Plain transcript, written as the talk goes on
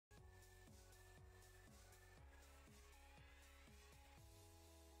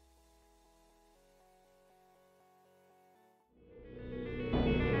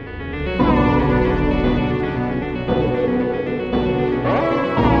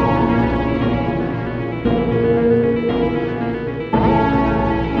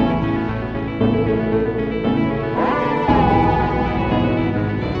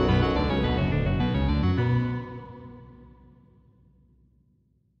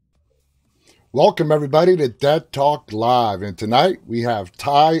Welcome, everybody, to Dead Talk Live. And tonight we have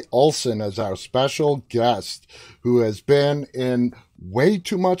Ty Olsson as our special guest, who has been in way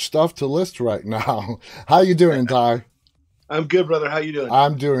too much stuff to list right now. How you doing, Ty? I'm good, brother. How you doing?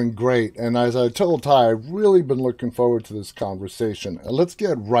 I'm doing great. And as I told Ty, I've really been looking forward to this conversation. Let's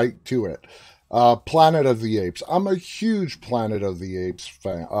get right to it. Planet of the Apes. I'm a huge Planet of the Apes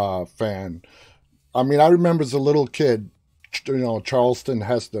fan. I mean, I remember as a little kid, Charleston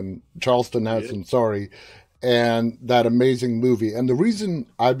Heston, sorry, and that amazing movie. And the reason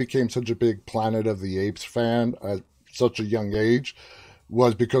I became such a big Planet of the Apes fan at such a young age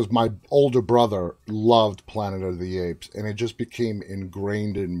was because my older brother loved Planet of the Apes, and it just became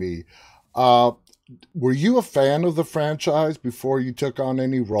ingrained in me. Uh, were you a fan of the franchise before you took on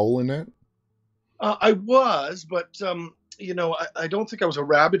any role in it? I was, but I don't think I was a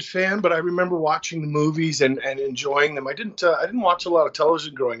rabid fan. But I remember watching the movies and enjoying them. I didn't watch a lot of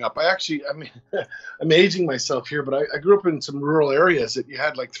television growing up. I'm aging myself here, but I grew up in some rural areas that you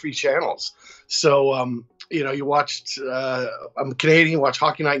had like three channels. So you watched. I'm Canadian. You watch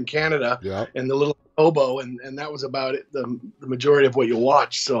Hockey Night in Canada, Yeah. and the little Oboe, and that was about it. The majority of what you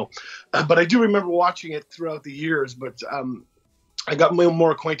watch. So, but I do remember watching it throughout the years. But I got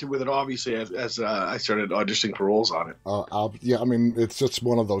more acquainted with it, obviously, as I started auditioning for roles on it. Yeah, I mean, it's just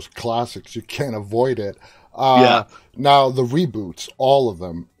one of those classics. You can't avoid it. Yeah. Now, the reboots, all of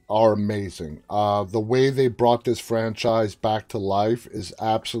them, are amazing. The way they brought this franchise back to life is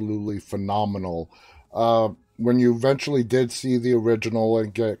absolutely phenomenal. When you eventually did see the original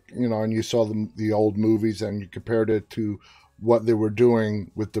and and you saw the old movies and you compared it to what they were doing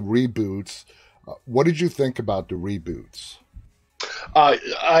with the reboots, what did you think about the reboots?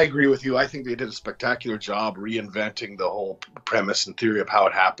 I agree with you. I think they did a spectacular job reinventing the whole premise and theory of how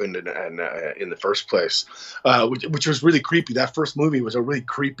it happened and in the first place, which was really creepy. That first movie was a really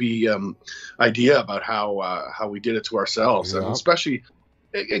creepy idea about how we did it to ourselves, Yeah. and especially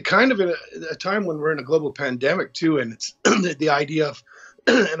it kind of in a time when we're in a global pandemic too, and it's the idea of,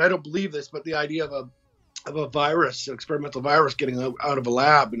 and I don't believe this, but the idea of a virus, an experimental virus, getting out of a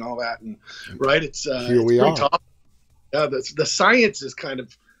lab and all that, and right, Here it's we pretty are. tough. Yeah, the science is kind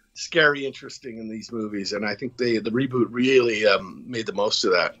of scary, interesting in these movies, and I think the reboot really made the most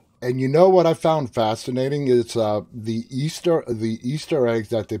of that. And you know what I found fascinating is the Easter eggs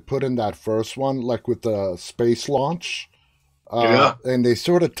that they put in that first one, like with the space launch. Yeah. And they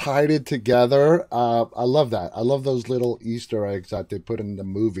sort of tied it together. I love that. I love those little Easter eggs that they put in the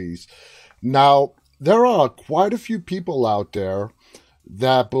movies. Now, there are quite a few people out there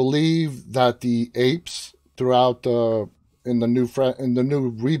that believe that the apes throughout in the new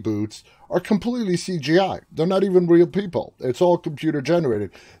reboots are completely CGI. They're not even real people. It's all computer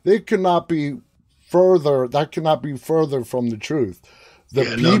generated. They cannot be further. That cannot be further from the truth. The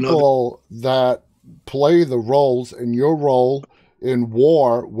Yeah, people that play the roles, and your role in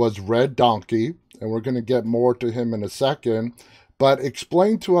War was Red Donkey, and we're going to get more to him in a second. But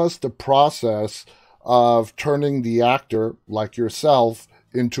explain to us the process of turning the actor like yourself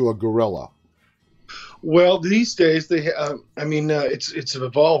into a gorilla. Well, these days it's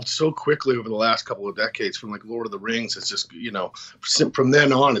evolved so quickly over the last couple of decades. From like Lord of the Rings, it's just from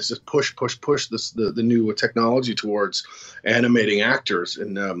then on, it's just push the new technology towards animating actors.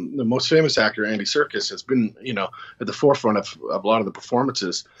 And the most famous actor, Andy Serkis, has been at the forefront of a lot of the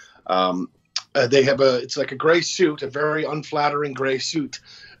performances. They have it's like a gray suit, a very unflattering gray suit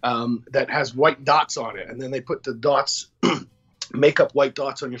that has white dots on it, and then they put the dots. Make up white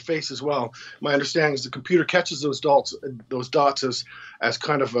dots on your face as well. My understanding is the computer catches those dots as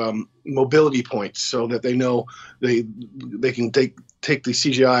kind of mobility points, so that they know they can take the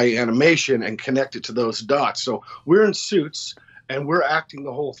CGI animation and connect it to those dots. So we're in suits and we're acting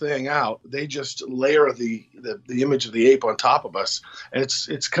the whole thing out. They just layer the image of the ape on top of us, and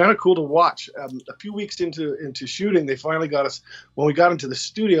it's kind of cool to watch. A few weeks into shooting, they finally got us. When we got into the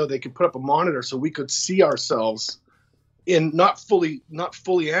studio, they could put up a monitor so we could see ourselves in not fully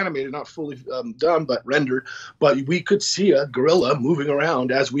animated, not fully done, but rendered. But we could see a gorilla moving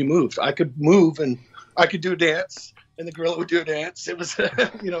around as we moved. I could move and I could do a dance, and the gorilla would do a dance. It was,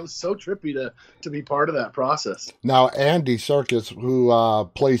 it was so trippy to be part of that process. Now, Andy Serkis, who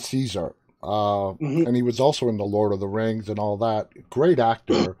plays Caesar, and he was also in the Lord of the Rings and all that. Great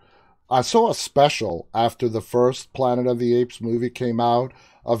actor. I saw a special after the first Planet of the Apes movie came out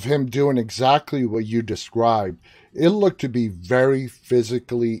of him doing exactly what you described. It looked to be very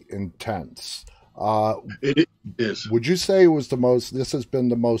physically intense. It is. Would you say this has been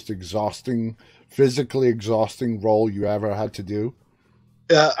the most exhausting, physically exhausting role you ever had to do?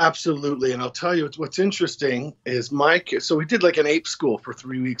 Absolutely, and I'll tell you what's interesting is Mike. So we did like an ape school for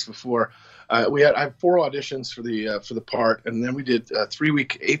 3 weeks before. I had 4 auditions for the part, and then we did a 3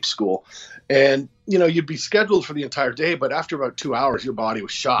 week ape school. And you'd be scheduled for the entire day, but after about 2 hours, your body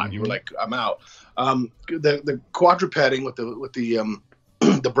was shot. Mm-hmm. You were like, I'm out. The quadrupeding with the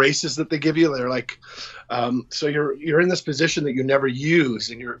the braces that they give you, they're like, so you're in this position that you never use,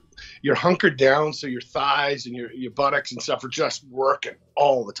 and you're hunkered down, so your thighs and your buttocks and stuff are just working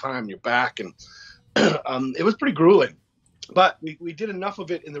all the time, your back, and it was pretty grueling. But we did enough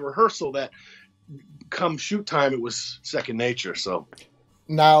of it in the rehearsal that come shoot time, it was second nature. So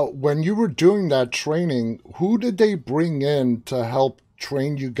now, when you were doing that training, who did they bring in to help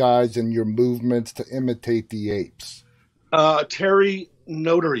train you guys in your movements to imitate the apes? Terry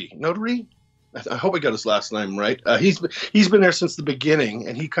Notary. I hope I got his last name right. He's been there since the beginning,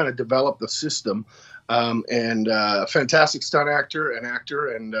 and he kind of developed the system. And a fantastic stunt actor,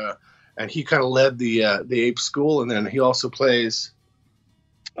 and he kind of led the ape school. And then he also plays.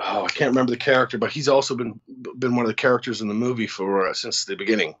 Oh, I can't remember the character, but he's also been one of the characters in the movie for since the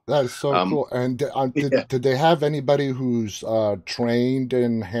beginning. That is so cool. And did they have anybody who's trained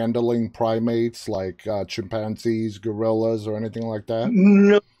in handling primates like chimpanzees, gorillas, or anything like that?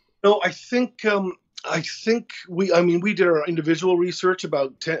 No. I think we did our individual research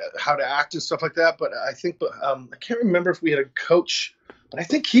about how to act and stuff like that. But I can't remember if we had a coach. But I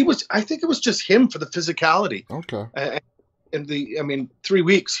think it was just him for the physicality. Okay. In 3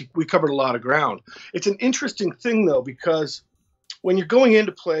 weeks, we covered a lot of ground. It's an interesting thing, though, because when you're going in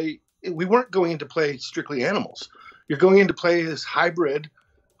to play, we weren't going in to play strictly animals. You're going in to play this hybrid,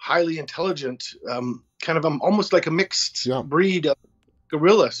 highly intelligent, kind of almost like a mixed breed of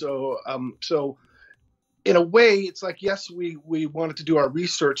gorilla. So in a way, it's like, yes, we wanted to do our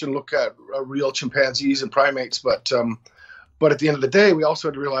research and look at real chimpanzees and primates, but at the end of the day, we also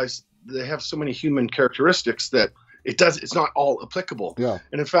had to realize they have so many human characteristics that it's not all applicable. Yeah.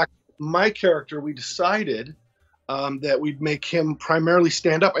 And in fact, my character, we decided that we'd make him primarily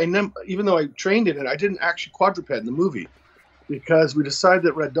stand up. Even though I trained in it, I didn't actually quadruped in the movie because we decided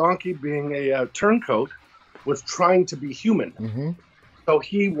that Red Donkey, being a turncoat, was trying to be human. Mm-hmm. So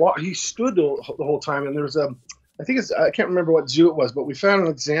he stood the whole time. And there was I can't remember what zoo it was, but we found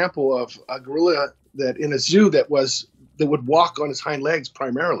an example of a gorilla that in a zoo that would walk on his hind legs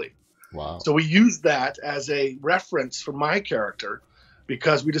primarily. Wow. So we used that as a reference for my character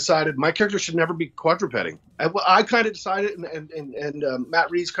because we decided my character should never be quadrupeding. I kind of decided, and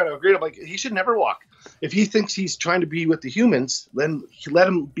Matt Reeves kind of agreed. I'm like, he should never walk. If he thinks he's trying to be with the humans, then let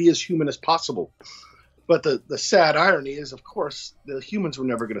him be as human as possible. But the sad irony is, of course, the humans were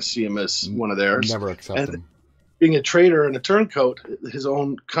never going to see him as one of theirs. Never accept him. Being a traitor and a turncoat, his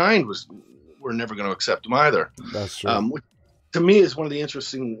own kind were never going to accept him either. That's true. Which, to me, is one of the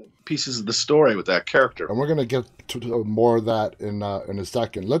interesting pieces of the story with that character. And we're going to get to more of that in a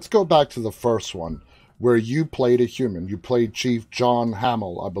second. Let's go back to the first one, where you played a human. You played Chief John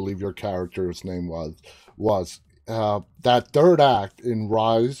Hamill, I believe your character's name was. That third act in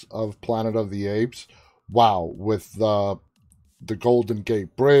Rise of Planet of the Apes, wow, with the Golden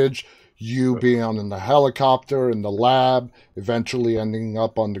Gate Bridge, you being in the helicopter, in the lab, eventually ending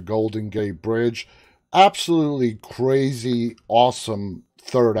up on the Golden Gate Bridge. Absolutely crazy, awesome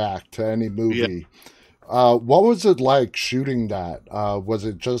third act to any movie. Yeah. What was it like shooting that? Was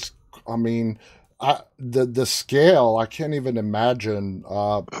it just, the scale, I can't even imagine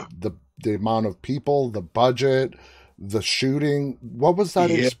the amount of people, the budget, the shooting. What was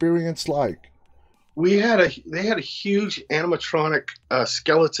that experience like? They had a huge animatronic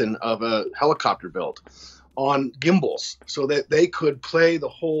skeleton of a helicopter built on gimbals so that they could play the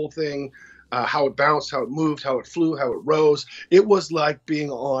whole thing. How it bounced, how it moved, how it flew, how it rose. It was like being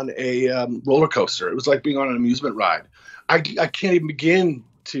on a roller coaster. It was like being on an amusement ride. I can't even begin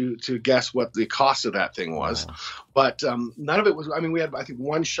to guess what the cost of that thing was. Wow. But none of it was, we had, I think,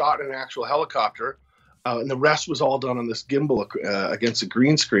 one shot in an actual helicopter, and the rest was all done on this gimbal against a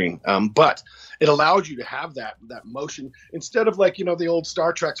green screen. But it allowed you to have that motion instead of like, the old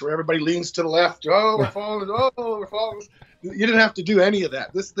Star Treks where everybody leans to the left. Oh, we're falling. Oh, we're falling. You didn't have to do any of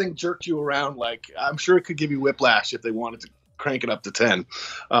that. This thing jerked you around like I'm sure it could give you whiplash if they wanted to crank it up to 10.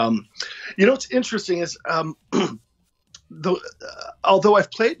 What's interesting is although I've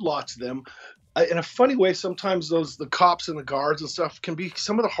played lots of them, in a funny way, sometimes the cops and the guards and stuff can be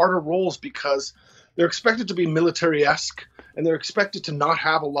some of the harder roles because they're expected to be military-esque and they're expected to not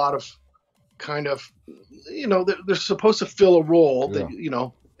have a lot of kind of, they're supposed to fill a role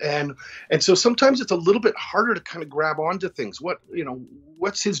that, and so sometimes it's a little bit harder to kind of grab onto things.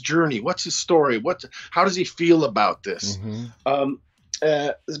 What's his journey? What's his story? How does he feel about this? Mm-hmm.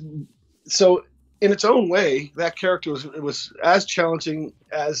 Uh, so in its own way, that character was as challenging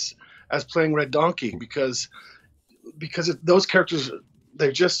as playing Red Donkey because those characters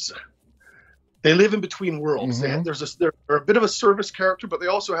they live in between worlds. Mm-hmm. They're a bit of a service character, but they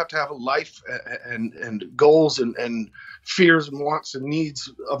also have to have a life and goals and fears and wants and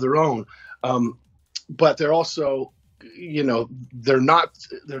needs of their own. But they're also, they're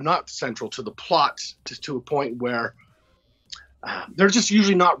not central to the plot to a point where they're just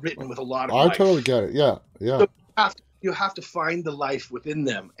usually not written with a lot of life. Totally get it. Yeah. So you have to find the life within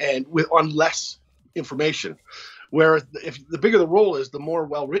them and on less information. Where if the bigger the role is, the more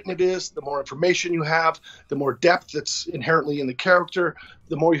well written it is, the more information you have, the more depth that's inherently in the character,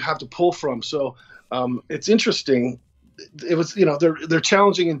 the more you have to pull from. So it's interesting. It was, they're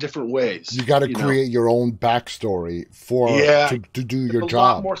challenging in different ways. You got to create your own backstory to do your job.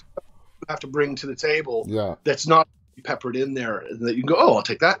 A lot more stuff you have to bring to the table. Yeah, that's not peppered in there, and that you can go, oh, I'll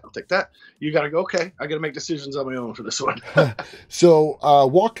take that. You got to go, okay, I got to make decisions on my own for this one. So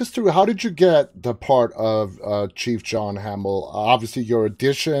walk us through, how did you get the part of Chief John Hamill? Obviously you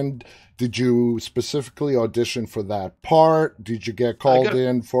auditioned. Did you specifically audition for that part? Did you get called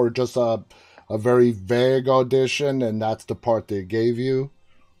in for just a very vague audition and that's the part they gave you?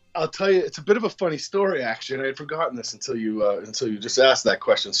 I'll tell you, it's a bit of a funny story, actually, and I had forgotten this until you just asked that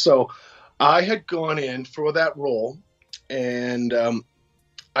question. So I had gone in for that role, and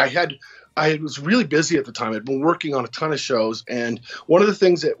I was really busy at the time. I'd been working on a ton of shows, and one of the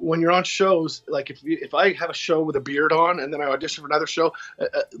things that when you're on shows, like if I have a show with a beard on, and then I audition for another show,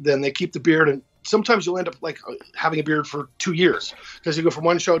 then they keep the beard, and sometimes you'll end up like having a beard for 2 years because you go from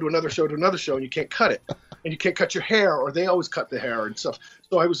one show to another show to another show, and you can't cut it, and you can't cut your hair, or they always cut the hair and stuff.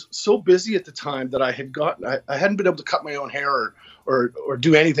 So I was so busy at the time that I hadn't been able to cut my own hair or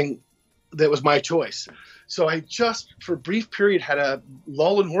do anything that was my choice. So I just, for a brief period, had a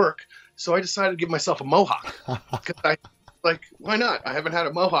lull in work. So I decided to give myself a mohawk. Because why not? I haven't had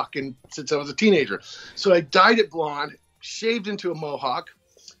a mohawk since I was a teenager. So I dyed it blonde, shaved into a mohawk,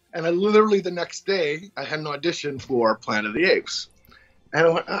 and I literally the next day, I had an audition for Planet of the Apes. And I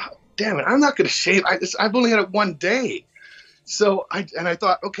went, oh, damn it, I'm not going to shave. I've only had it one day. So I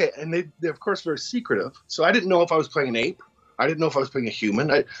thought, okay, and they're of course very secretive. So I didn't know if I was playing an ape. I didn't know if I was playing a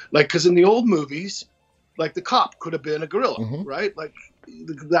human. Because in the old movies, like the cop could have been a gorilla, mm-hmm. right? Like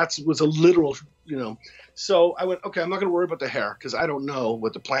that was a literal, So I went, okay, I'm not going to worry about the hair because I don't know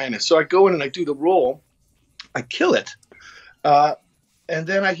what the plan is. So I go in and I do the role, I kill it, and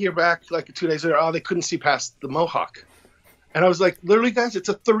then I hear back like 2 days later, oh, they couldn't see past the mohawk, and I was like, literally, guys, it's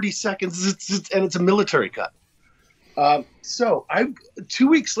a 30 seconds, and it's a military cut. So 2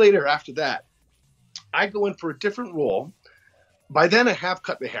 weeks later after that, I go in for a different role. By then I have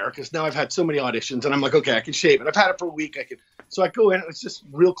cut the hair because now I've had so many auditions and I'm like, okay, I can shave it. I've had it for a week. So I go in, it's just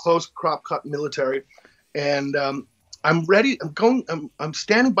real close crop cut military. And I'm ready. I'm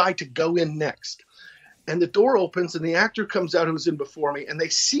standing by to go in next. And the door opens and the actor comes out who was in before me and they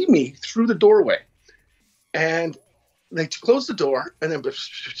see me through the doorway. And they close the door and then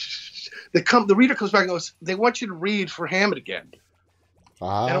the reader comes back and goes, they want you to read for Hammett again.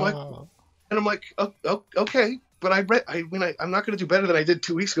 Ah. And I'm like, oh, okay. But I'm not going to do better than I did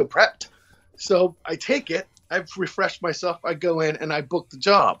 2 weeks ago prepped. So I take it. I've refreshed myself. I go in and I book the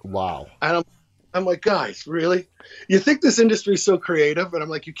job. Wow. And I'm like, guys, really? You think this industry is so creative? And I'm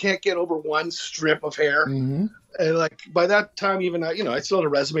like, you can't get over one strip of hair. Mm-hmm. And like by that time, even I still had a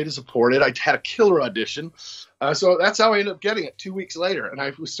resume to support it. I had a killer audition. So that's how I ended up getting it 2 weeks later. And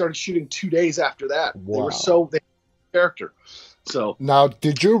I started shooting 2 days after that. Wow. They were so character. So now,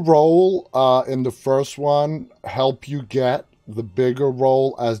 did your role in the first one help you get the bigger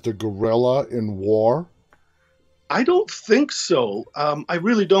role as the gorilla in War? I don't think so. I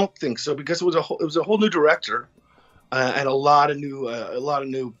really don't think so because it was a whole new director and a lot of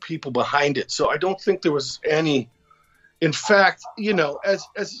new people behind it. So I don't think there was any. In fact, as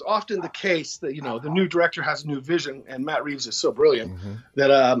is often the case, that the new director has a new vision, and Matt Reeves is so brilliant mm-hmm.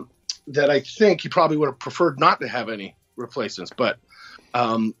 that I think he probably would have preferred not to have any replacements, but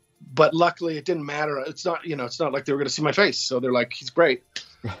luckily it didn't matter. It's not like they were going to see my face, so they're like, he's great.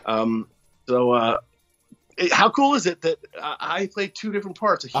 How cool is it that I played two different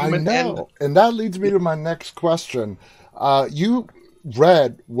parts, a human and that leads me to my next question.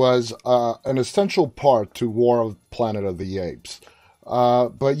 Red was an essential part to War of Planet of the Apes,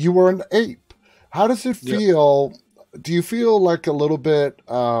 but you were an ape. How does it feel? Yep. Do you feel like a little bit,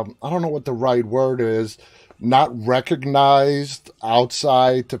 I don't know what the right word is, not recognized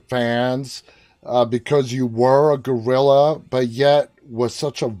outside to fans because you were a gorilla, but yet was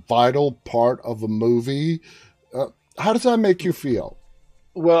such a vital part of a movie? How does that make you feel?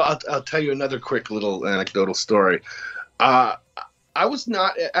 Well, I'll tell you another quick little anecdotal story. Uh, I was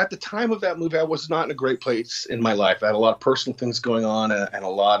not at the time of that movie. I was not in a great place in my life. I had a lot of personal things going on, and a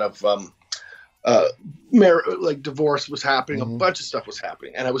lot of like divorce was happening. A Mm-hmm. bunch of stuff was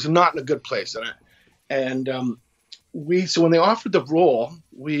happening, and I was not in a good place. So when they offered the role,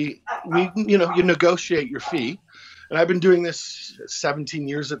 we you know, you negotiate your fee, and I've been doing this 17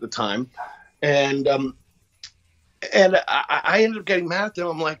 years at the time, and I ended up getting mad at them.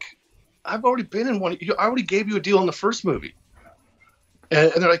 I'm like, I've already been in one. I already gave you a deal in the first movie. And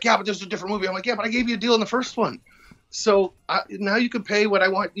they're like, yeah, but there's a different movie. I'm like, yeah, but I gave you a deal in the first one. So now you can pay what I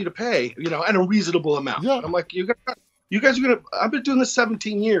want you to pay, you know, at a reasonable amount. Yeah. I'm like, you guys are going to, I've been doing this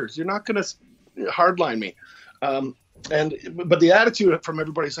 17 years. You're not going to hardline me. But the attitude from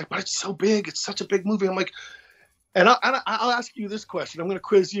everybody is like, but it's so big. It's such a big movie. I'm like, and I'll ask you this question. I'm going to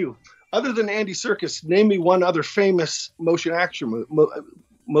quiz you. Other than Andy Serkis, name me one other famous motion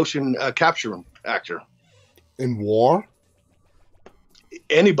capture actor. In war?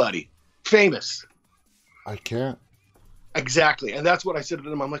 Anybody famous? I can't. Exactly, and that's what I said to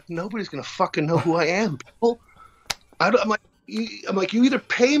them. I'm like, nobody's gonna fucking know who I am, people. I'm like, you either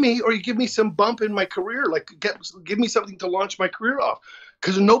pay me or you give me some bump in my career, like give me something to launch my career off,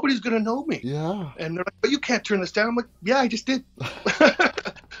 because nobody's gonna know me. Yeah. And they're like, but you can't turn this down. I'm like, yeah, I just did.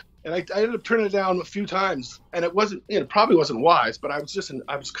 And I ended up turning it down a few times, and it wasn't, you know, probably wasn't wise, but I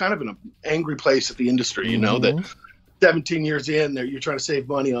was kind of in an angry place at the industry, you know, that 17 years in there, you're trying to save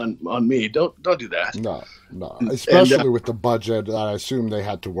money on me. Don't do that. No. Especially with the budget that I assume they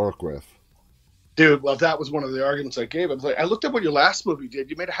had to work with. Dude, well, that was one of the arguments I gave. I was like, I looked up what your last movie did.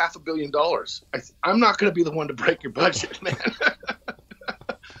 You made $500 million. I'm not going to be the one to break your budget, man.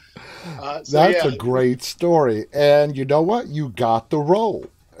 That's a great story. And you know what? You got the role.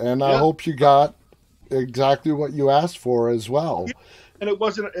 And I hope you got exactly what you asked for as well. Yeah. And it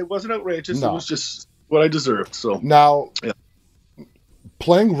wasn't outrageous. No. It was just what I deserved. So now,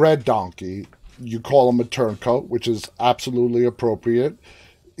 playing Red Donkey, you call him a turncoat, which is absolutely appropriate.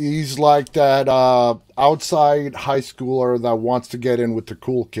 He's like that outside high schooler that wants to get in with the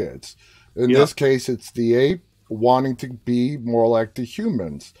cool kids. In this case, it's the ape wanting to be more like the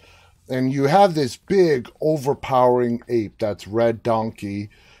humans. And you have this big, overpowering ape that's Red Donkey,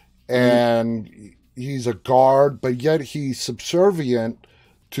 and he's a guard, but yet he's subservient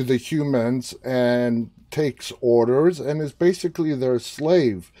to the humans and takes orders and is basically their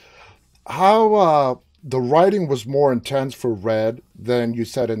slave. How the writing was more intense for Red than you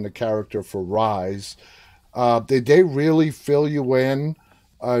said in the character for Rise. Did they really fill you in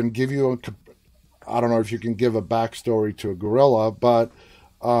and give you I don't know if you can give a backstory to a gorilla, but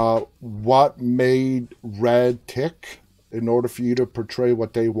what made Red tick in order for you to portray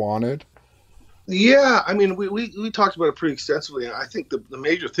what they wanted? Yeah, I mean, we talked about it pretty extensively, and I think the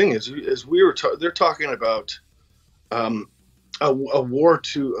major thing is they're talking about a war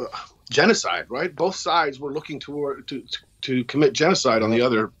to genocide, right? Both sides were looking to commit genocide on the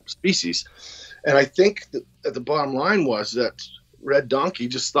other species, and I think that the bottom line was that Red Donkey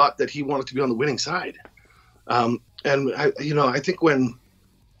just thought that he wanted to be on the winning side, and I think when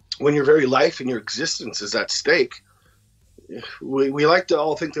your very life and your existence is at stake, we like to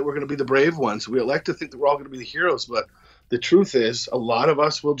all think that we're going to be the brave ones. We like to think that we're all going to be the heroes, but the truth is a lot of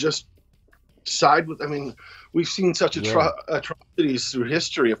us will just side with, I mean, we've seen such atrocities through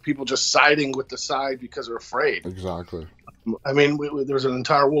history of people just siding with the side because they're afraid. Exactly. I mean, there was an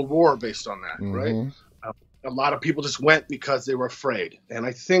entire world war based on that, right? A lot of people just went because they were afraid. And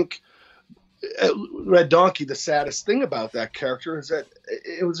I think Red Donkey, the saddest thing about that character is that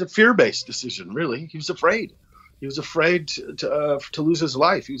it was a fear-based decision, really. He was afraid. He was afraid to lose his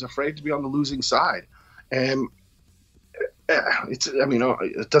life. He was afraid to be on the losing side. And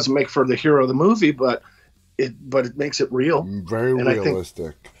it doesn't make for the hero of the movie, but it makes it real. Very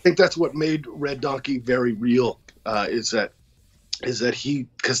realistic. I think that's what made Red Donkey very real, is that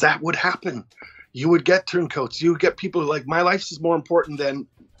because that would happen. You would get turncoats. You would get people like, my life is more important than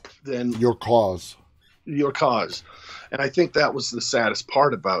your cause. And I think that was the saddest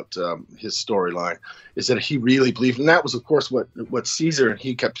part about his storyline, is that he really believed, and that was of course what Caesar, and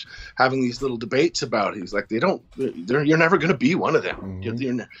he kept having these little debates about. He's like, you're never going to be one of them.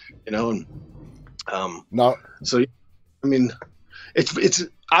 No. So I mean, it's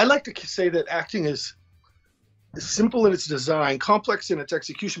I like to say that acting is simple in its design, complex in its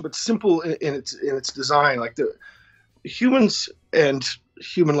execution, but simple in its design. Like the humans and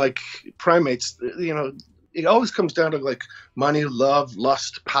human-like primates, it always comes down to like money, love,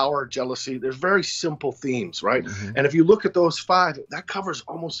 lust, power, jealousy. There's very simple themes, right? Mm-hmm. And if you look at those 5, that covers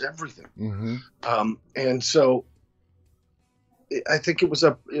almost everything. Mm-hmm. And so I think it was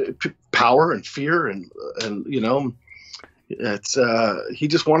a power and fear, and it's he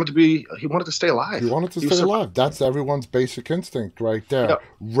just wanted to be. He wanted to stay alive. He wanted to stay alive. That's everyone's basic instinct right there. Yeah.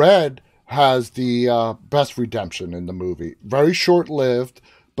 Red has the best redemption in the movie. Very short-lived,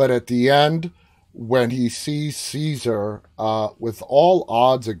 but at the end, when he sees Caesar, with all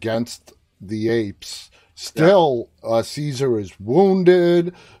odds against the apes, still Caesar is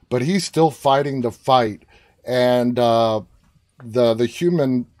wounded, but he's still fighting the fight. And the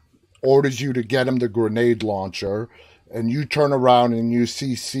human orders you to get him the grenade launcher, and you turn around and you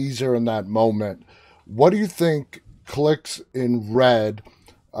see Caesar in that moment. What do you think clicks in Red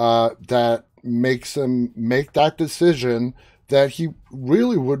that makes him make that decision that he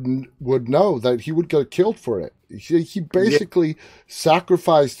really would know that he would get killed for it? He basically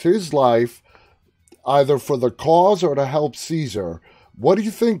sacrificed his life either for the cause or to help Caesar. What do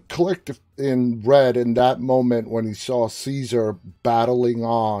you think clicked in Red in that moment when he saw Caesar battling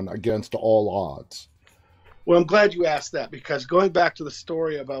on against all odds? Well, I'm glad you asked that, because going back to the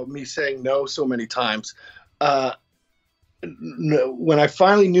story about me saying no so many times, when I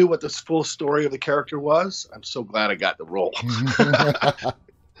finally knew what the full story of the character was, I'm so glad I got the role.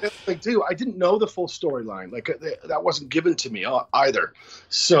 Like, dude, I didn't know the full storyline. Like, that wasn't given to me either.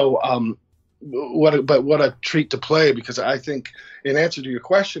 So, what a treat to play, because I think, in answer to your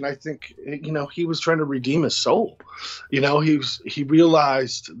question, I think, he was trying to redeem his soul. He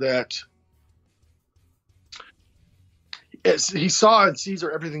realized that he saw in Caesar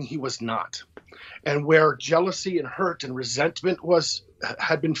everything he was not, and where jealousy and hurt and resentment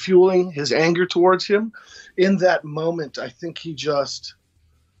had been fueling his anger towards him. In that moment, I think he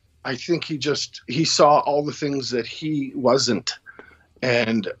saw all the things that he wasn't,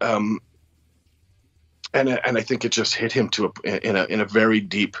 and I think it just hit him in a very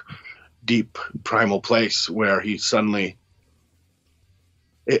deep primal place where he suddenly.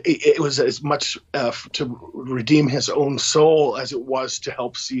 It was as much to redeem his own soul as it was to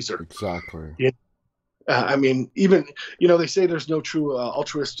help Caesar. Exactly. I mean, even they say there's no true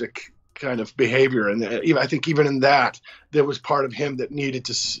altruistic kind of behavior, and I think even in that there was part of him that needed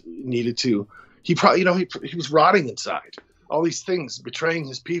to. He probably he was rotting inside. All these things, betraying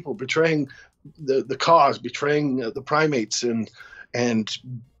his people, betraying the cause, betraying the primates, and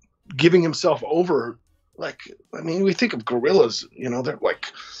giving himself over. Like, I mean, we think of gorillas, they're like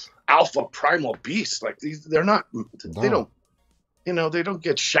alpha primal beasts. Like they're not, they don't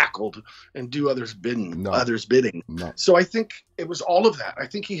get shackled and do others bidding. No. So I think it was all of that. I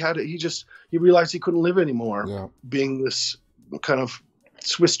think he realized he couldn't live anymore, being this kind of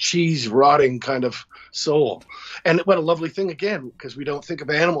Swiss cheese rotting kind of soul. And what a lovely thing, again, because we don't think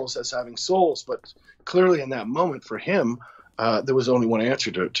of animals as having souls, but clearly in that moment for him, there was only one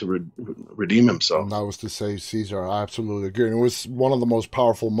answer to redeem himself. And that was to save Caesar. I absolutely agree. And it was one of the most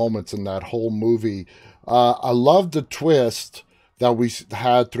powerful moments in that whole movie. I loved the twist that we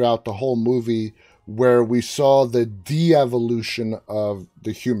had throughout the whole movie, where we saw the de-evolution of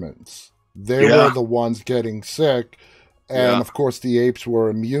the humans. They were the ones getting sick, and of course the apes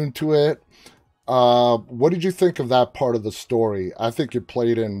were immune to it. What did you think of that part of the story? I think it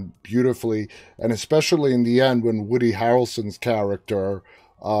played in beautifully, and especially in the end when Woody Harrelson's character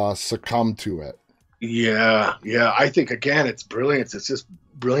succumbed to it. Yeah. I think, again, it's brilliant. It's just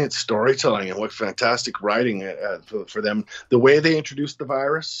brilliant storytelling, and what fantastic writing for them. The way they introduced the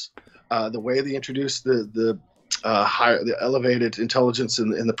virus, the way they introduced the elevated intelligence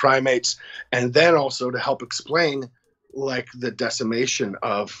in the primates, and then also to help explain like the decimation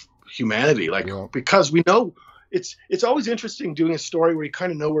of humanity, because we know it's always interesting doing a story where you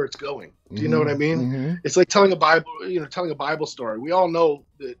kind of know where it's going. Do you know what I mean? Mm-hmm. It's like telling a Bible story. We all know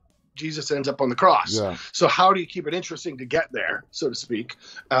that Jesus ends up on the cross. Yeah. So how do you keep it interesting to get there, so to speak?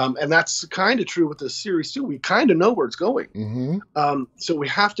 And that's kind of true with this series too. We kind of know where it's going. Mm-hmm. So we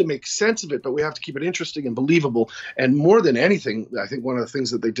have to make sense of it, but we have to keep it interesting and believable. And more than anything, I think one of the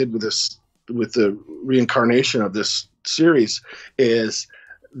things that they did with the reincarnation of this series is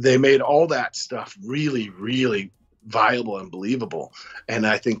they made all that stuff really, really viable and believable. And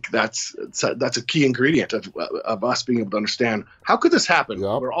I think that's a key ingredient of us being able to understand, how could this happen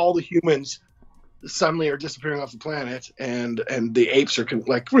where all the humans suddenly are disappearing off the planet and the apes are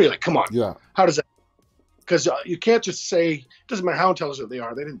really, come on. Yeah. How does that? Because you can't just say, it doesn't matter how intelligent they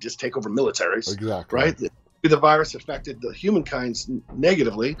are, they didn't just take over militaries. Exactly. Right? The virus affected the humankind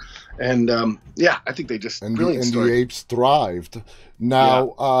negatively, and I think they just brilliant story. The apes thrived.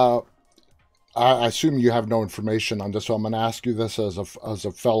 Now, I assume you have no information on this, so I'm going to ask you this as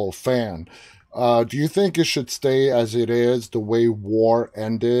a fellow fan. Do you think it should stay as it is, the way War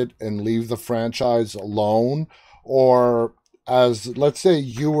ended, and leave the franchise alone, or as let's say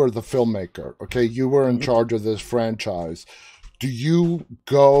you were the filmmaker, okay, you were in charge of this franchise. Do you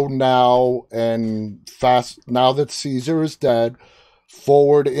go now and now that Caesar is dead,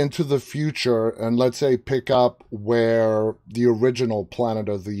 forward into the future and let's say pick up where the original Planet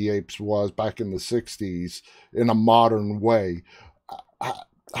of the Apes was back in the 60s in a modern way?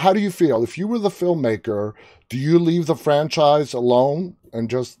 How do you feel? If you were the filmmaker, do you leave the franchise alone and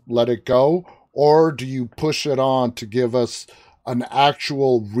just let it go? Or do you push it on to give us an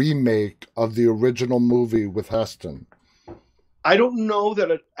actual remake of the original movie with Heston? I don't know that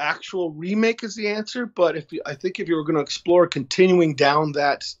an actual remake is the answer, but I think if you were going to explore continuing down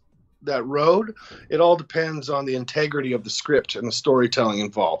that road, it all depends on the integrity of the script and the storytelling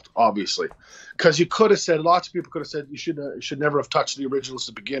involved, obviously. Because you could have said, lots of people could have said, you should never have touched the originals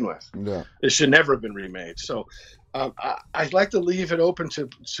to begin with. Yeah. It should never have been remade. So I'd like to leave it open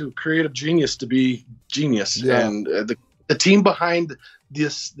to creative genius to be genius. Yeah. And the team behind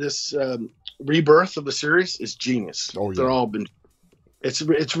this rebirth of the series is genius. Oh, yeah. They're all been,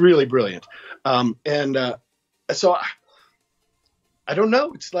 it's really brilliant. So I don't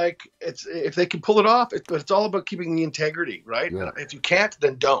know. It's like, if they can pull it off, but it's all about keeping the integrity, right? Yeah. If you can't,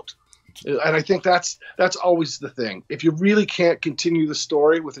 then don't. And I think that's always the thing. If you really can't continue the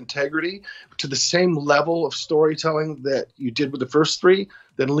story with integrity to the same level of storytelling that you did with the first three,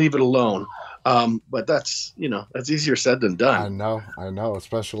 then leave it alone. But that's easier said than done. I know,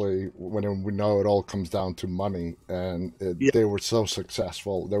 especially when we know it all comes down to money, and they were so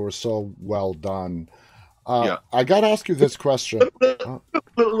successful. They were so well done. I got to ask you this question.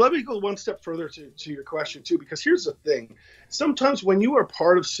 Let me go one step further to your question, too, because here's the thing. Sometimes when you are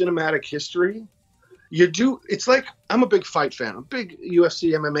part of cinematic history, it's like, I'm a big fight fan, I'm a big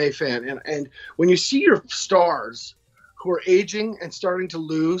UFC MMA fan. And when you see your stars who are aging and starting to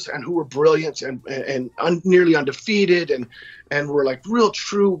lose and who were brilliant and nearly undefeated and were like real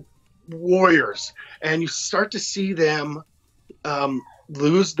true warriors, and you start to see them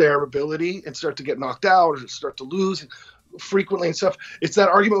lose their ability and start to get knocked out or start to lose frequently and stuff. It's that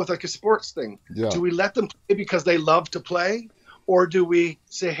argument with like a sports thing. Yeah. Do we let them play because they love to play? Or do we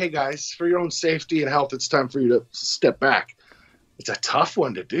say, hey guys, for your own safety and health, it's time for you to step back? It's a tough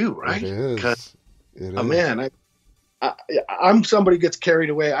one to do, right? It is. Man, I'm somebody who gets carried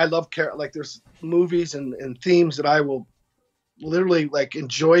away. I love like there's movies and themes that I will literally like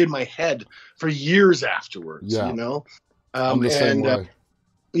enjoy in my head for years afterwards, you know? I'm the same way.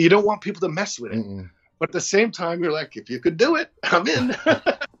 You don't want people to mess with it. Mm-mm. But at the same time, you're like, if you could do it, I'm in.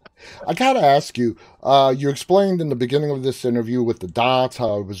 I got to ask you, you explained in the beginning of this interview with the dots,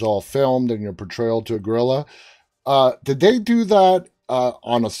 how it was all filmed and your portrayal to a gorilla. Did they do that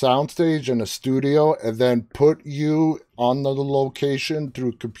on a soundstage in a studio and then put you on the location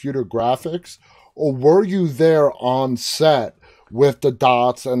through computer graphics? Or were you there on set with the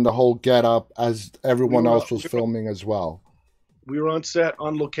dots and the whole getup as everyone else was filming as well? We were on set,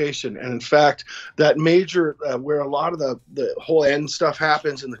 on location. And in fact, that major, where a lot of the whole end stuff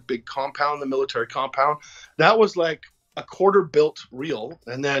happens in the big compound, the military compound, that was like a quarter built reel.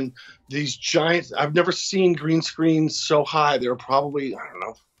 And then these giant, I've never seen green screens so high. They were probably,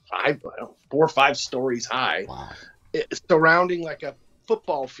 4 or 5 stories high. Wow. Surrounding like a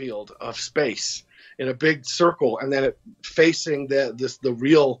football field of space in a big circle. And then facing the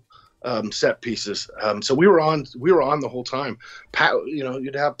real set pieces. So we were on the whole time.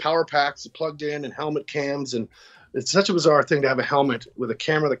 You'd have power packs plugged in and helmet cams, and it's such a bizarre thing to have a helmet with a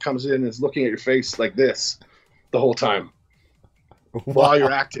camera that comes in and is looking at your face like this the whole time while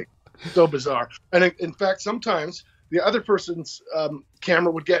you're acting. So bizarre. And in fact, sometimes the other person's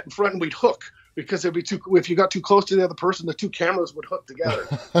camera would get in front and we'd hook because it'd be if you got too close to the other person, the two cameras would hook together.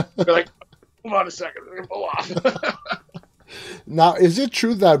 You're like, hold on a second, they're gonna pull off. Now, is it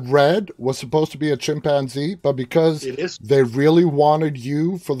true that Red was supposed to be a chimpanzee, but because they really wanted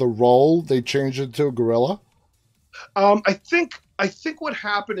you for the role, they changed it to a gorilla? I think what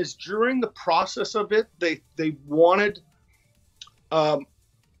happened is during the process of it, they wanted. I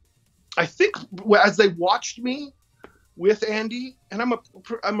think as they watched me with Andy, and I'm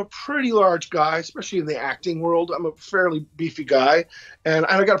a pretty large guy, especially in the acting world. I'm a fairly beefy guy, and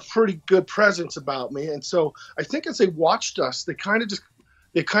I got a pretty good presence about me. And so I think as they watched us, they kind of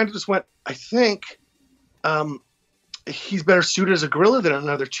just went, I think he's better suited as a gorilla than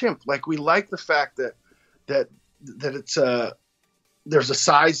another chimp. Like, we like the fact that it's there's a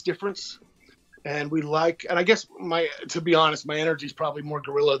size difference. And I guess to be honest, my energy is probably more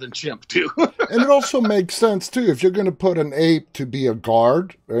gorilla than chimp too. And it also makes sense too. If you're going to put an ape to be a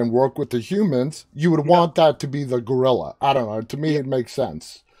guard and work with the humans, you would want that to be the gorilla. I don't know. To me, it makes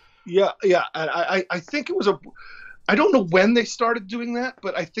sense. Yeah. And I think it was I don't know when they started doing that,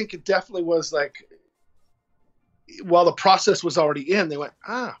 but I think it definitely was like, while the process was already in, they went,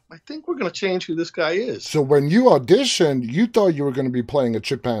 I think we're going to change who this guy is. So when you auditioned, you thought you were going to be playing a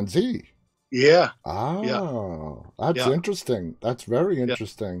chimpanzee. Yeah. That's interesting. That's very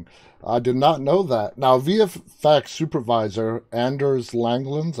interesting. I did not know that. Now, VFX supervisor Anders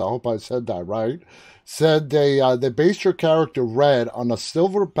Langlands, I hope I said that right, said they based your character Red on a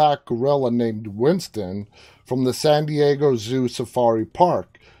silverback gorilla named Winston from the San Diego Zoo Safari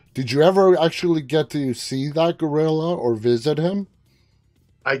Park. Did you ever actually get to see that gorilla or visit him?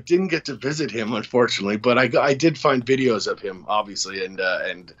 I didn't get to visit him, unfortunately, but I did find videos of him, obviously,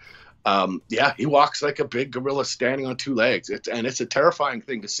 and he walks like a big gorilla standing on two legs. It's a terrifying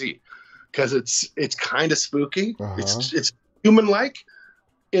thing to see because it's kind of spooky. It's human-like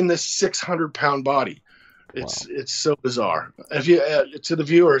in this 600-pound body. It's so bizarre. If you to the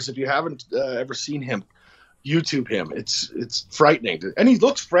viewers, if you haven't ever seen him, YouTube him. It's frightening, and he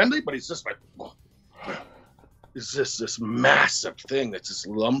looks friendly, but he's just like, it's just this massive thing that's just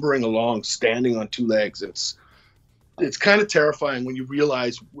lumbering along, standing on two legs. It's kind of terrifying when you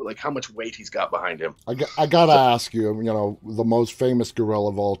realize like how much weight he's got behind him. I gotta ask you, the most famous gorilla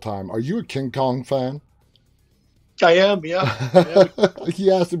of all time. Are you a King Kong fan? I am, yeah. He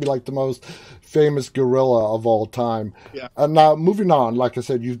has to be like the most famous gorilla of all time. Yeah. And now moving on, like I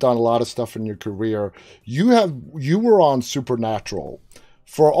said, you've done a lot of stuff in your career. You were on Supernatural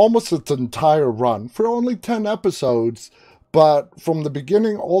for almost its entire run, for only 10 episodes, but from the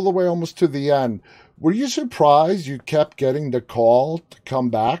beginning all the way almost to the end. Were you surprised you kept getting the call to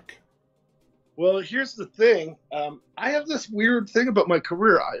come back? Well, here's the thing. I have this weird thing about my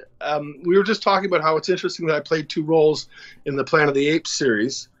career. We were just talking about how it's interesting that I played 2 roles in the Planet of the Apes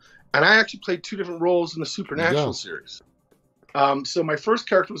series, and I actually played 2 different roles in the Supernatural series. So my first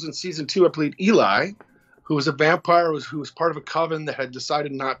character was in season 2. I played Eli, who was a vampire who was part of a coven that had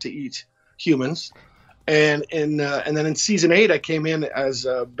decided not to eat humans. And then in season 8, I came in as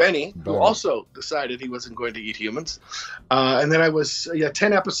Benny, who also decided he wasn't going to eat humans. And then I was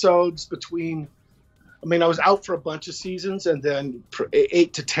 10 episodes between. I mean, I was out for a bunch of seasons, and then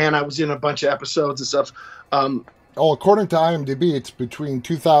 8 to 10, I was in a bunch of episodes and stuff. According to IMDb, it's between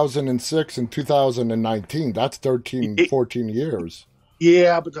 2006 and 2019. That's 14 years.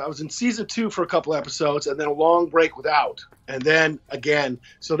 Yeah, but I was in season 2 for a couple episodes, and then a long break without, and then again.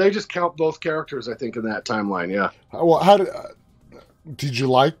 So they just count both characters, I think, in that timeline. Yeah. Well, how did you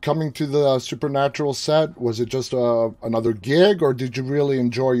like coming to the Supernatural set? Was it just another gig, or did you really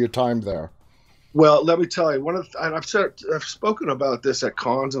enjoy your time there? Well, let me tell you, I've spoken about this at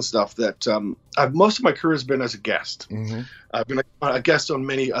cons and stuff, that most of my career has been as a guest. Mm-hmm. I've been a guest on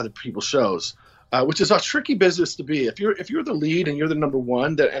many other people's shows, which is a tricky business to be. If you're the lead and you're the number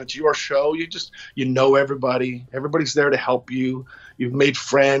one, and it's your show, you know everybody. Everybody's there to help you. You've made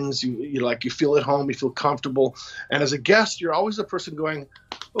friends. You feel at home. You feel comfortable. And as a guest, you're always the person going,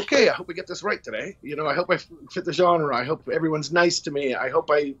 okay, I hope we get this right today. I hope I fit the genre. I hope everyone's nice to me. I hope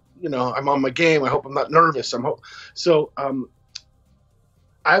I'm on my game. I hope I'm not nervous.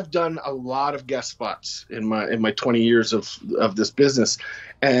 I've done a lot of guest spots in my 20 years of this business,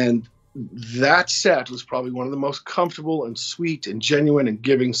 and that set was probably one of the most comfortable and sweet and genuine and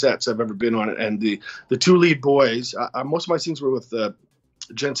giving sets I've ever been on. And the 2 lead boys, most of my scenes were with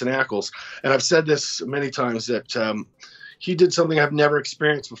Jensen Ackles, and I've said this many times that he did something I've never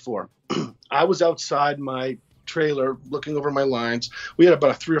experienced before. I was outside my trailer looking over my lines. We had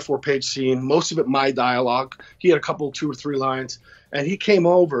about a 3 or 4 page scene, most of it my dialogue. He had a couple, 2 or 3 lines, and he came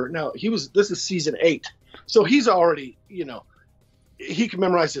over. Now this is season 8, so he's already, he can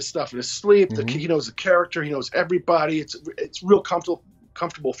memorize his stuff in his sleep. Mm-hmm. He knows the character. He knows everybody. It's real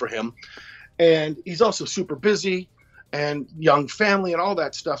comfortable for him. And he's also super busy and young family and all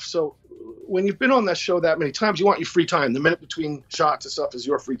that stuff. So when you've been on that show that many times, you want your free time. The minute between shots and stuff is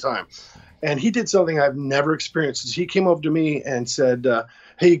your free time. And he did something I've never experienced. He came over to me and said,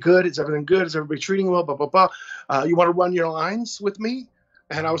 hey, good? Is everything good? Is everybody treating you well? Blah, blah, blah. You want to run your lines with me?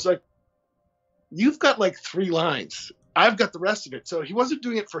 And I was like, you've got like 3 lines. I've got the rest of it. So he wasn't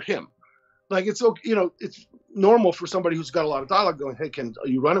doing it for him. Like, it's normal for somebody who's got a lot of dialogue going, hey, can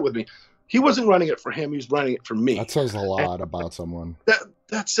you run it with me? He wasn't running it for him. He was running it for me. That says a lot about someone.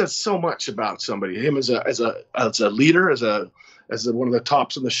 That says so much about somebody. Him as a leader, as one of the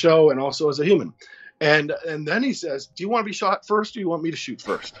tops of the show, and also as a human. And then he says, do you want to be shot first, or do you want me to shoot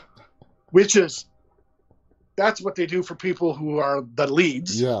first? That's what they do for people who are the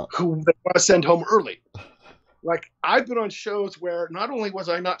leads, who they want to send home early. Like, I've been on shows where not only was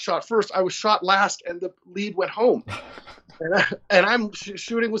I not shot first, I was shot last, and the lead went home. And I'm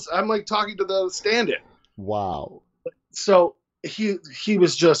shooting I'm like talking to the stand-in. Wow. So he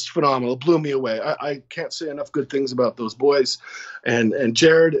was just phenomenal. Blew me away. I can't say enough good things about those boys, and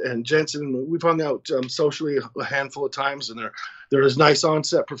Jared and Jensen. We've hung out socially a handful of times, and they're as nice on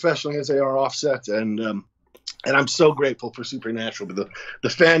set professionally as they are off set, and I'm so grateful for Supernatural. But the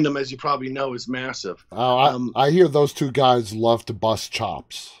fandom, as you probably know, is massive. I hear those two guys love to bust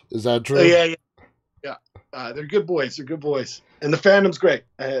chops. Is that true? Yeah. They're good boys. They're good boys, and the fandom's great.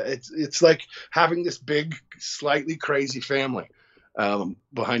 It's like having this big, slightly crazy family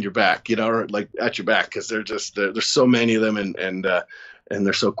behind your back, or like at your back, because there's so many of them, and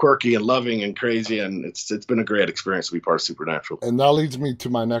they're so quirky and loving and crazy, and it's been a great experience to be part of Supernatural. And that leads me to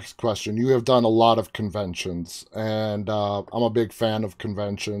my next question. You have done a lot of conventions, and I'm a big fan of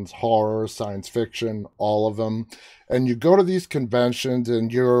conventions, horror, science fiction, all of them. And you go to these conventions and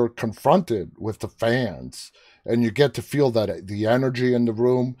you're confronted with the fans, and you get to feel that the energy in the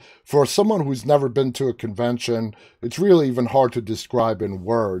room. For someone who's never been to a convention, it's really even hard to describe in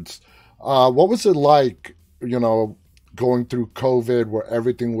words. What was it like, going through COVID where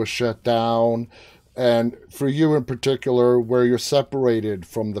everything was shut down, and for you in particular, where you're separated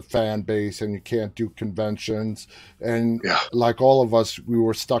from the fan base and you can't do conventions, and like all of us, we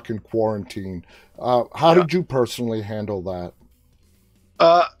were stuck in quarantine. How did you personally handle that?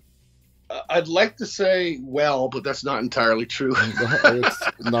 I'd like to say well, but that's not entirely true.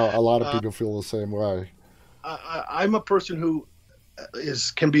 No, a lot of people feel the same way. I'm a person who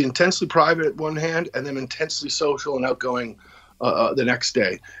can be intensely private at one hand and then intensely social and outgoing the next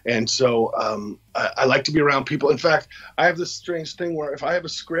day. And so I like to be around people. In fact, I have this strange thing where if I have a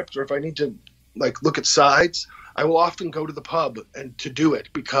script or if I need to look at sides, I will often go to the pub and to do it,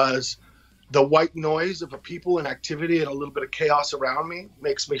 because the white noise of a people and activity and a little bit of chaos around me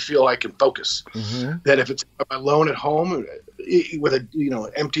makes me feel I can focus. Mm-hmm. That if I'm alone at home with an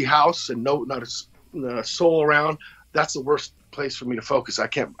empty house and not a soul around, that's the worst place for me to focus. I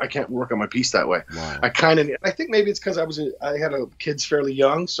can't work on my piece that way. Wow. I think maybe it's because I had kids fairly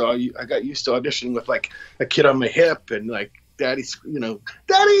young, so I got used to auditioning with like a kid on my hip and like daddy. So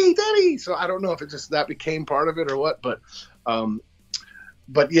I don't know if it just that became part of it or what, but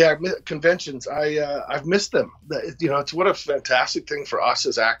yeah, conventions. I've missed them. It's what a fantastic thing for us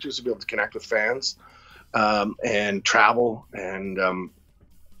as actors to be able to connect with fans, and travel and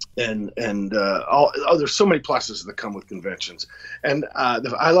there's so many pluses that come with conventions, and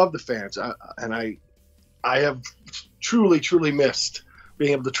I love the fans, and I have truly missed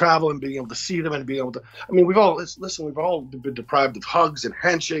being able to travel and being able to see them and being able to. I mean, we've all been deprived of hugs and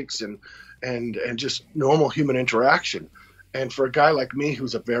handshakes and just normal human interaction. And for a guy like me,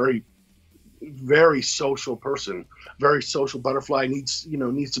 who's a very, very social person, very social butterfly, needs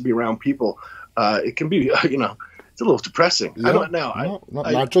to be around people. It can be, it's a little depressing. Yeah, I don't know.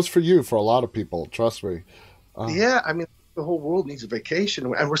 Not just for you, for a lot of people. Trust me. Yeah, I mean, the whole world needs a vacation,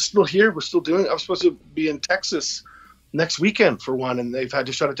 and we're still here. We're still doing it. I'm supposed to be in Texas next weekend for one, and they've had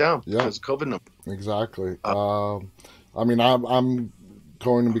to shut it down because of COVID numbers. Exactly. I mean, I'm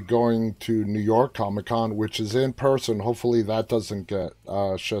going to be going to New York Comic Con, which is in person. Hopefully that doesn't get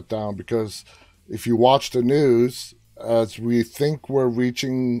shut down, because if you watch the news, as we think we're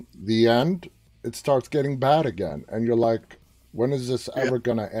reaching the end, it starts getting bad again. And you're like, when is this ever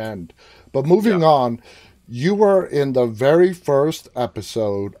going to end? But moving on, you were in the very first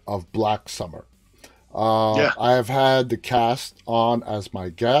episode of Black Summer. I have had the cast on as my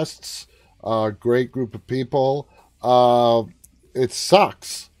guests, a great group of people. It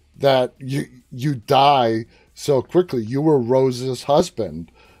sucks that you die so quickly. You were Rose's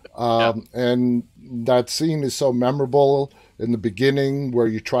husband. And that scene is so memorable in the beginning where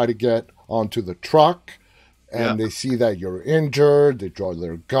you try to get onto the truck and they see that you're injured. They draw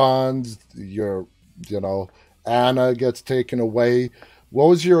their guns. Anna gets taken away. What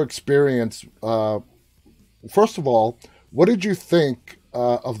was your experience? First of all, what did you think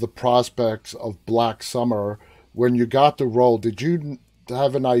of the prospects of Black Summer when you got the role? Did you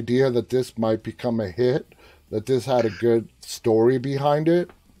have an idea that this might become a hit, that this had a good story behind it?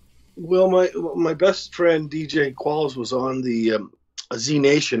 Well, my best friend DJ Qualls was on the Z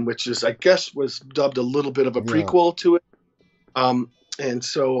Nation, which is, I guess, was dubbed a little bit of a prequel to it. And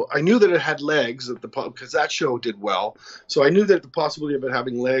so I knew that it had legs because that show did well. So I knew that the possibility of it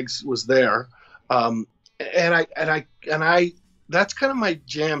having legs was there. And I that's kind of my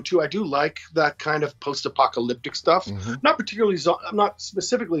jam too. I do like that kind of post-apocalyptic stuff. Mm-hmm. Not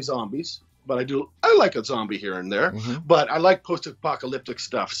specifically zombies, but I like a zombie here and there. Mm-hmm. But I like post-apocalyptic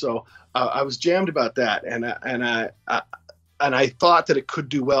stuff. So I was jammed about that, and I thought that it could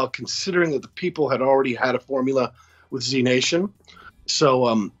do well, considering that the people had already had a formula with Z Nation.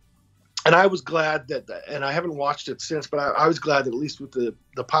 So and I was glad that, and I haven't watched it since, but I was glad that at least with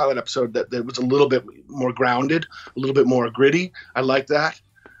the pilot episode that it was a little bit more grounded, a little bit more gritty. I like that.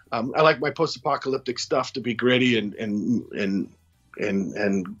 I like my post-apocalyptic stuff to be gritty and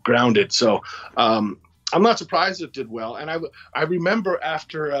grounded. So I'm not surprised it did well. And I remember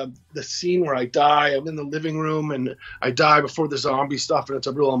after the scene where I die, I'm in the living room and I die before the zombie stuff, and it's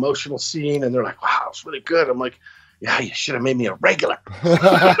a real emotional scene. And they're like, "Wow, it's really good." I'm like, "Yeah, you should have made me a regular."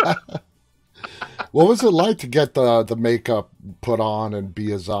 What was it like to get the makeup put on and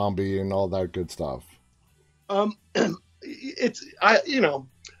be a zombie and all that good stuff? It's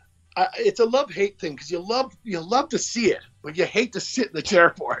it's a love-hate thing, because you love to see it, but you hate to sit in the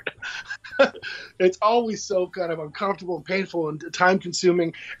chair for it. It's always so kind of uncomfortable and painful and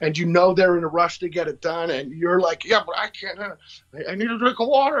time-consuming, and they're in a rush to get it done, and you're like, "Yeah, but I can't. I need a drink of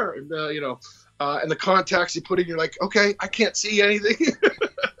water," and and the contacts you put in, you're like, "Okay, I can't see anything."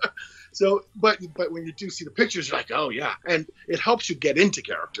 So, but when you do see the pictures, you're like, "Oh yeah," and it helps you get into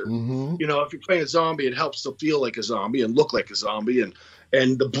character. Mm-hmm. If you're playing a zombie, it helps to feel like a zombie and look like a zombie, and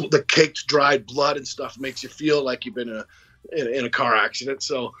the caked dried blood and stuff makes you feel like you've been in a car accident.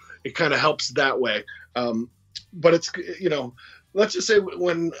 So it kind of helps that way. But it's let's just say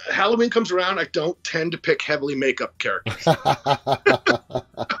when Halloween comes around, I don't tend to pick heavily makeup characters.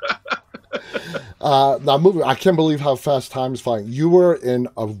 Now, moving, I can't believe how fast time is flying. You were in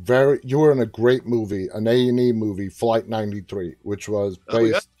a great movie, an A&E movie, Flight 93, which was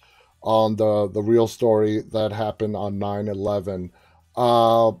based on the real story that happened on 9/11.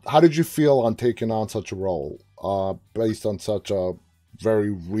 How did you feel on taking on such a role based on such a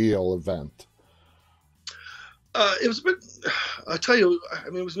very real event? It was a bit, I tell you, I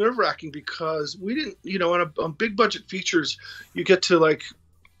mean, it was nerve-wracking because we didn't, on big budget features, you get to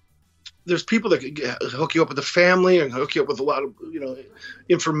there's people that can hook you up with the family and hook you up with a lot of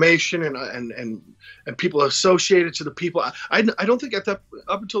information and people associated to the people. I don't think up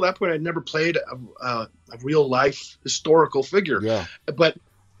until that point I'd never played a real life historical figure. Yeah. But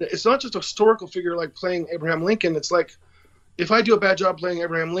it's not just a historical figure like playing Abraham Lincoln. It's like, if I do a bad job playing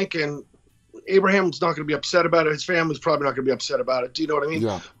Abraham Lincoln, Abraham's not going to be upset about it. His family's probably not going to be upset about it. Do you know what I mean?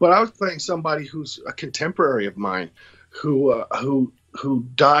 Yeah. But I was playing somebody who's a contemporary of mine, who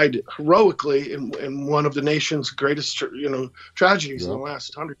died heroically in one of the nation's greatest, tragedies in the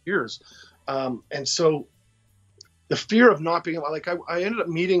last 100 years. And so the fear of not being I ended up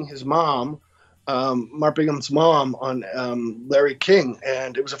meeting his mom, Mark Bingham's mom, on Larry King.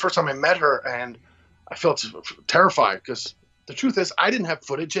 And it was the first time I met her, and I felt terrified because the truth is I didn't have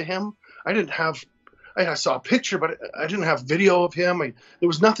footage of him. I saw a picture, but I didn't have video of him. There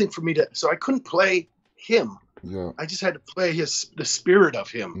was nothing for me so I couldn't play him. Yeah. I just had to play the spirit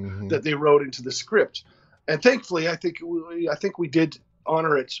of him that they wrote into the script, and thankfully, I think we did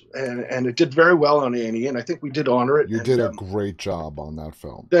honor it, and it did very well on A&E, and I think we did honor it. You did a great job on that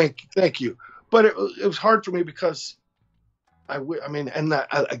film. Thank you, but it was hard for me because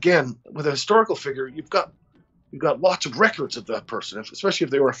again, with a historical figure, you've got lots of records of that person, especially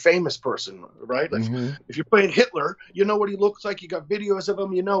if they were a famous person, right? Like if you're playing Hitler, you know what he looks like. You got videos of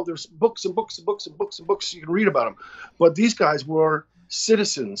him. There's books and books and books and books and books you can read about him. But these guys were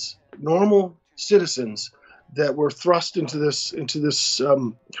citizens, normal citizens that were thrust into this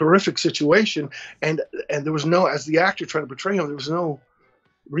horrific situation, and there was no, as the actor trying to portray him, there was no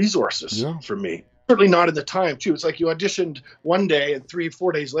resources for me. Certainly not in the time too. It's like you auditioned one day and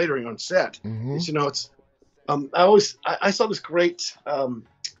 3-4 days later you're on set. It's I saw this great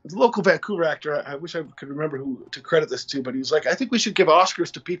local Vancouver actor. I wish I could remember who to credit this to, but he was like, "I think we should give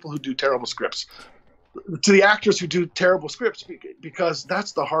Oscars to people who do terrible scripts, to the actors who do terrible scripts, because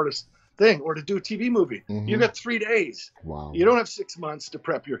that's the hardest thing." Or to do a TV movie, you got 3 days. Wow. You don't have 6 months to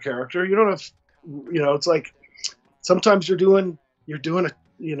prep your character. You don't have, it's like sometimes you're doing a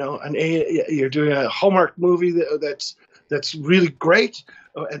Hallmark movie that's really great.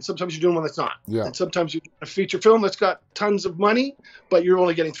 And sometimes you're doing one that's not. Yeah. And sometimes you're doing a feature film that's got tons of money, but you're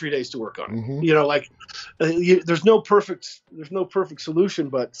only getting 3 days to work on it. There's no perfect solution,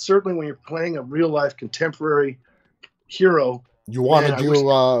 but certainly when you're playing a real life contemporary hero, you want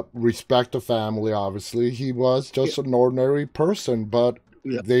to respect the family. Obviously, he was just an ordinary person, but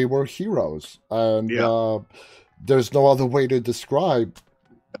they were heroes, and there's no other way to describe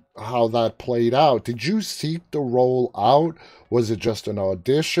how that played out. Did you seek the role out? Was it just an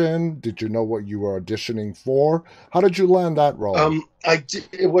audition? Did you know what you were auditioning for? How did you land that role?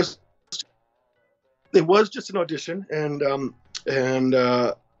 It was just an audition, and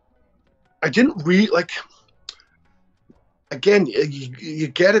I didn't again, you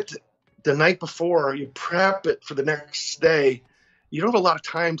get it the night before, you prep it for the next day, you don't have a lot of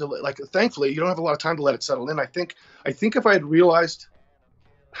time to like. Thankfully, you don't have a lot of time to let it settle in. I think if I had realized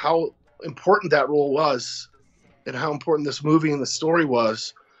how important that role was, and how important this movie and the story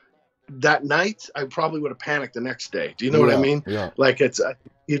was that night, I probably would have panicked the next day. Do you know what I mean? Yeah. Like it's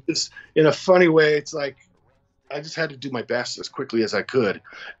just in a funny way. It's like I just had to do my best as quickly as I could.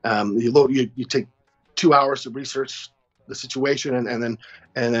 You take 2 hours to research the situation, and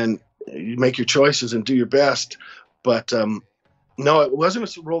then you make your choices and do your best. But no, it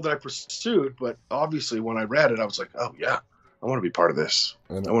wasn't a role that I pursued. But obviously, when I read it, I was like, oh yeah, I want to be part of this.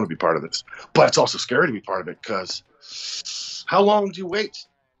 I want to be part of this. But it's also scary to be part of it, because how long do you wait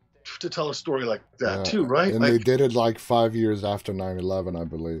to tell a story like that too, right? And they did it like 5 years after 9/11, I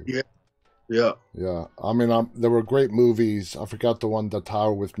believe. Yeah. I mean, there were great movies. I forgot the one, The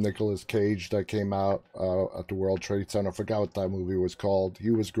Tower with Nicolas Cage, that came out at the World Trade Center. I forgot what that movie was called. He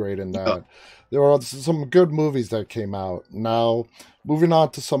was great in that. Yeah. There were some good movies that came out. Now, moving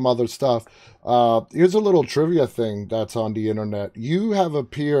on to some other stuff. Here's a little trivia thing that's on the internet. You have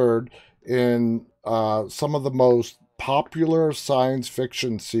appeared in some of the most popular science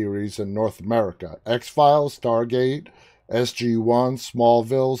fiction series in North America: X-Files, Stargate, SG-1,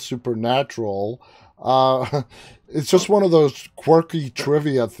 Smallville, Supernatural. It's just one of those quirky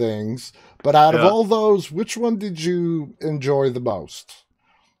trivia things. But out of all those, which one did you enjoy the most?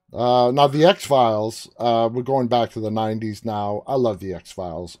 Now, the X-Files, we're going back to the 90s now. I love the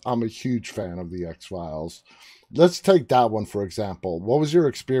X-Files. I'm a huge fan of the X-Files. Let's take that one, for example. What was your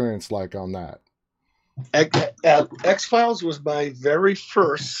experience like on that? X-Files was my very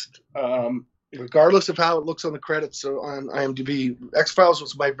first, regardless of how it looks on the credits on IMDb, X-Files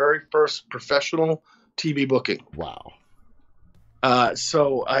was my very first professional TV booking. Wow.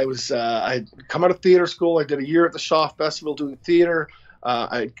 So I'd come out of theater school. I did a year at the Shaw Festival doing theater.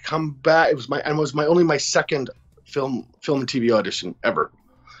 I'd come back. It was my second film and TV audition ever.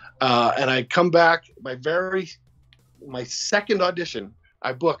 And I'd come back, my second audition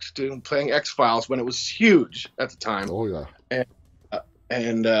I booked playing X-Files when it was huge at the time. Oh yeah.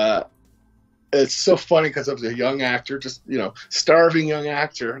 And it's so funny because I was a young actor, just, starving young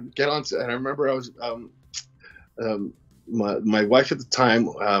actor. Get on set. And I remember I was, my wife at the time,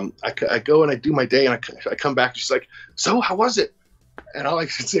 I go and I do my day, and I come back, and she's like, "So how was it?" And all I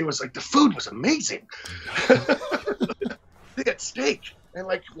could say was like, "The food was amazing." They had steak and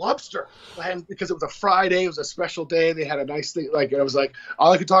like lobster, and because it was a Friday, it was a special day. They had a nice thing. Like, I was like,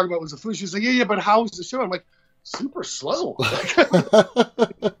 all I could talk about was the food. She was like, "Yeah, but how was the show?" I'm like, super slow.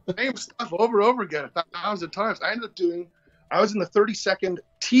 Same stuff over and over again 1,000 times. I was in the 30-second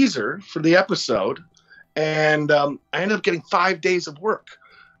teaser for the episode, and I ended up getting 5 days of work,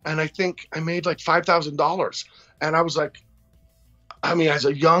 and I think I made like $5,000. And I was like, as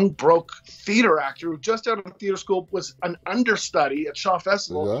a young broke theater actor who just out of theater school was an understudy at Shaw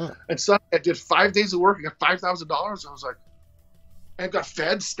Festival, and suddenly I did 5 days of work and got $5,000. I was like, and got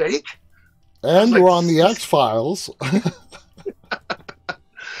fed steak. And you were on the X-Files.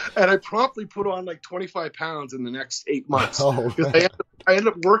 And I promptly put on like 25 pounds in the next 8 months. Oh, I ended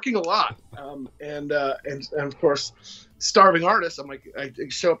up working a lot. And of course, starving artist, I'm like, I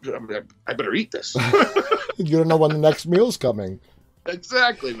show up, I better eat this. You don't know when the next meal's coming.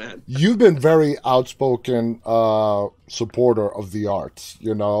 Exactly, man. You've been very outspoken supporter of the arts,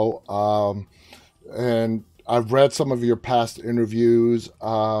 and I've read some of your past interviews,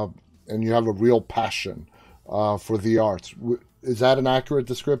 and you have a real passion for the arts. Is that an accurate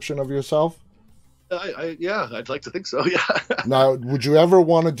description of yourself? Yeah, I'd like to think so, yeah. Now, would you ever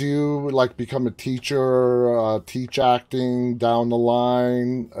want to become a teacher, teach acting down the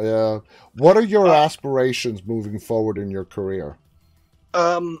line? What are your aspirations moving forward in your career?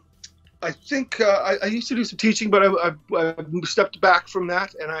 I think I used to do some teaching, but I stepped back from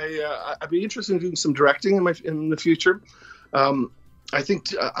that, and I'd be interested in doing some directing in the future. I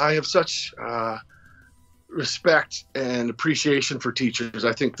think I have such respect and appreciation for teachers.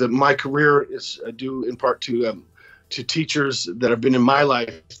 I think that my career is due in part to teachers that have been in my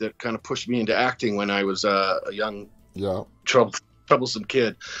life that kind of pushed me into acting when I was a young, troublesome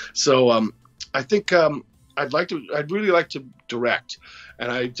kid. So I think I'd really like to direct,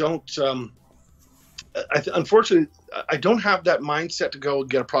 and I don't. Unfortunately, I don't have that mindset to go and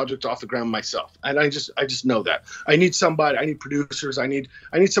get a project off the ground myself, and I just know that I need somebody. I need producers. I need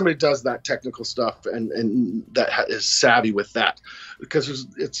somebody who does that technical stuff and that is savvy with that, because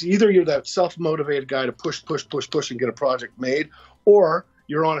it's either you're that self-motivated guy to push and get a project made, or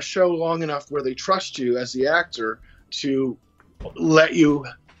you're on a show long enough where they trust you as the actor to let you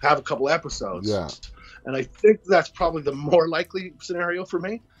have a couple episodes. Yeah. And I think that's probably the more likely scenario for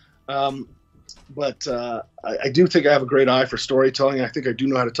me. but I do think I have a great eye for storytelling. I think I do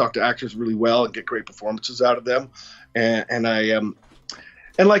know how to talk to actors really well and get great performances out of them. And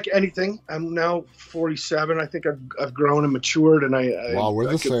and like anything, I'm now 47. I think I've grown and matured. And wow, we're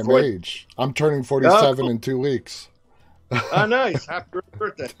I the same age. I'm turning 47 in 2 weeks. Oh, nice! Happy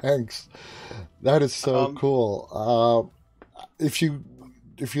birthday! Thanks. That is so cool. If you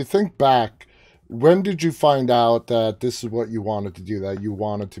think back, when did you find out that this is what you wanted to do, that you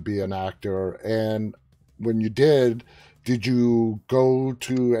wanted to be an actor? And when you did you go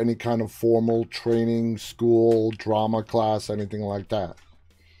to any kind of formal training, school, drama class, anything like that?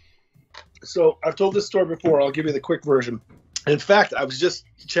 So I've told this story before. I'll give you the quick version. In fact, I was just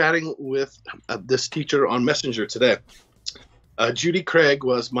chatting with this teacher on Messenger today. Judy Craig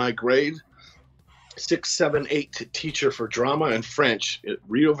was my grade 6, 7, 8 teacher for drama and French at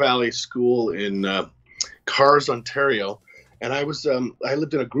Rio Valley School in Cars, Ontario. And I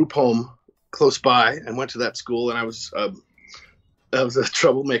lived in a group home close by and went to that school. And I was a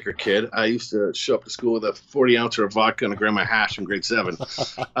troublemaker kid. I used to show up to school with a 40-ouncer of vodka and a gram of hash in grade 7.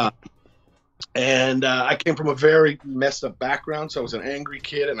 And I came from a very messed up background. So I was an angry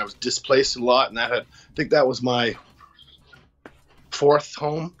kid and I was displaced a lot. And I think that was my fourth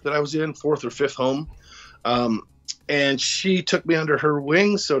home that I was in, fourth or fifth home. And she took me under her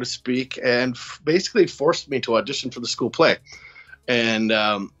wing, so to speak, and basically forced me to audition for the school play. And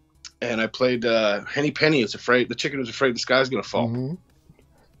I played Henny Penny, the chicken who's afraid the sky's going to fall. Mm-hmm.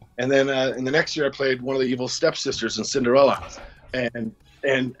 And then in the next year, I played one of the evil stepsisters in Cinderella. And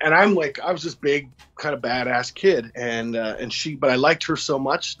I'm like, I was this big kind of badass kid. But I liked her so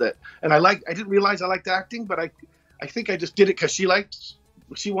much I didn't realize I liked acting, but I think I just did it because she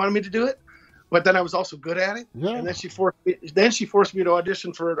wanted me to do it, but then I was also good at it. Yeah. And then she forced me to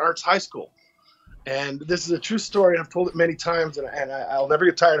audition for an arts high school. And this is a true story. And I've told it many times and I'll never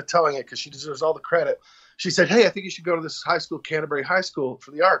get tired of telling it because she deserves all the credit. She said, "Hey, I think you should go to this high school, Canterbury High School for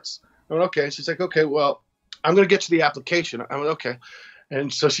the arts." I went, "Okay." She's like, "Okay, well, I'm going to get you the application." I went, "Okay."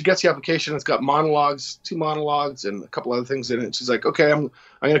 And so she gets the application. It's got 2 monologues and a couple other things in it. And she's like, "Okay, I'm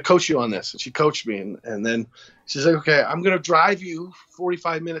going to coach you on this." And she coached me. And then she's like, "Okay, I'm going to drive you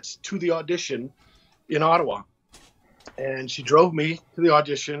 45 minutes to the audition in Ottawa." And she drove me to the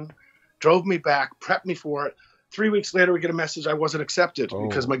audition, drove me back, prepped me for it. 3 weeks later, we get a message I wasn't accepted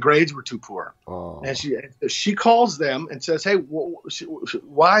because my grades were too poor. Oh. And she calls them and says, "Hey,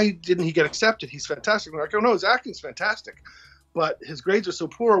 why didn't he get accepted? He's fantastic." We're like, "Oh, no, his acting's fantastic. But his grades are so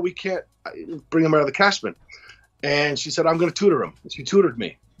poor, we can't bring him out of the cashman." And she said, "I'm going to tutor him." And she tutored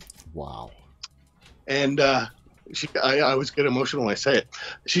me. Wow. And I always get emotional when I say it.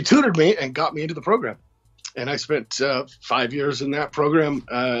 She tutored me and got me into the program. And I spent 5 years in that program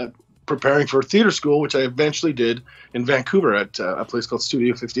preparing for theater school, which I eventually did in Vancouver at a place called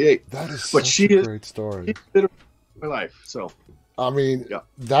Studio 58. That is such a great story. She did my life. So,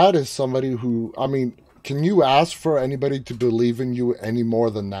 that is somebody who, can you ask for anybody to believe in you any more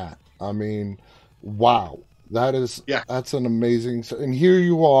than that? Wow. That's an amazing, and here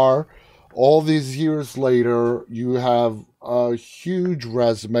you are, all these years later, you have a huge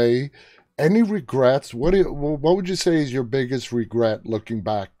resume. Any regrets? What would you say is your biggest regret looking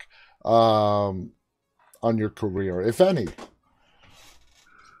back on your career, if any?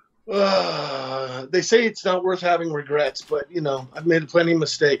 They say it's not worth having regrets, but I've made plenty of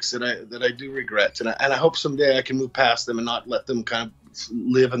mistakes that I do regret, and I hope someday I can move past them and not let them kind of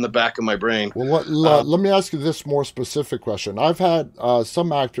live in the back of my brain. Well, let me ask you this more specific question. I've had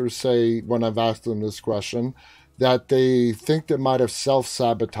some actors say when I've asked them this question that they think they might have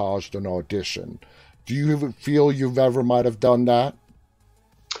self-sabotaged an audition. Do you feel you've ever might have done that?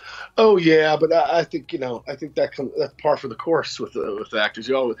 Oh yeah, but I think that's par for the course with actors.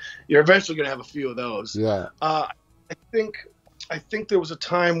 You're eventually going to have a few of those. Yeah. I think there was a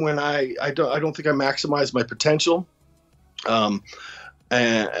time when I don't think I maximized my potential.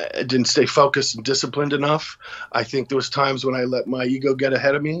 And I didn't stay focused and disciplined enough. I think there was times when I let my ego get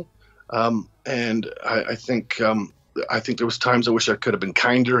ahead of me. And I think there was times I wish I could have been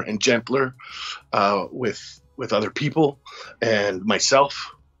kinder and gentler with other people and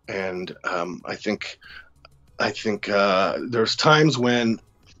myself. And I think there's times when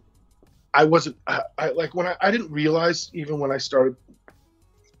I wasn't I didn't realize, even when I started,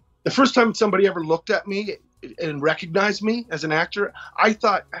 the first time somebody ever looked at me and recognized me as an actor, I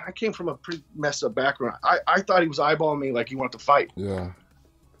thought, I came from a pretty messed up background. I thought he was eyeballing me like he wanted to fight. Yeah.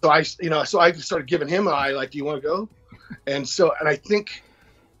 So I started giving him an eye, like, "Do you want to go?" And I think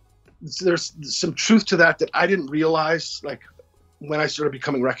there's some truth to that I didn't realize, like, when I started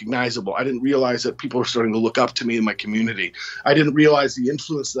becoming recognizable. I didn't realize that people were starting to look up to me in my community. I didn't realize the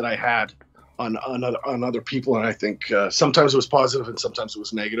influence that I had on other people, and I think sometimes it was positive and sometimes it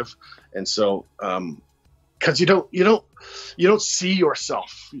was negative, and so because you don't see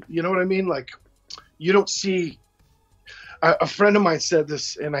yourself, you know what I mean? Like you don't see. A friend of mine said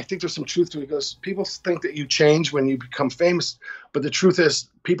this, and I think there's some truth to it. He goes, people think that you change when you become famous, but the truth is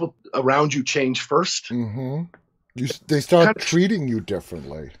people around you change first. Mm-hmm. They start treating you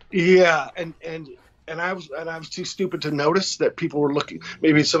differently. Yeah, and I was too stupid to notice that people were looking.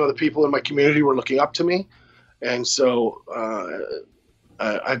 Maybe some of the people in my community were looking up to me, and so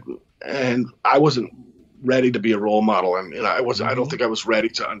I wasn't ready to be a role model, and I was. I don't think I was ready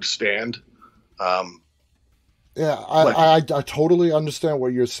to understand. Yeah, I totally understand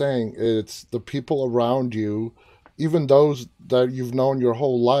what you're saying. It's the people around you, even those that you've known your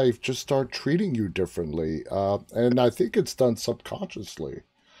whole life, just start treating you differently. And I think it's done subconsciously.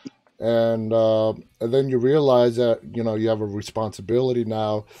 And then you realize that, you have a responsibility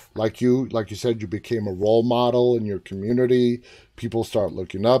now. Like you said, you became a role model in your community. People start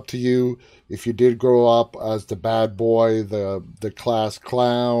looking up to you. If you did grow up as the bad boy, the class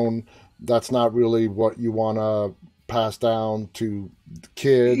clown, that's not really what you want to pass down to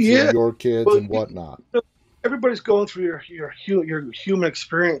kids and your kids and whatnot. Everybody's going through your human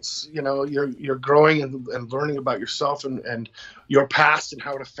experience. You're growing and learning about yourself and your past and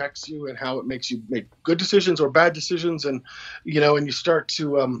how it affects you and how it makes you make good decisions or bad decisions. And, and you start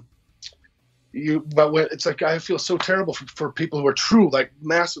to, but when it's like, I feel so terrible for people who are true, like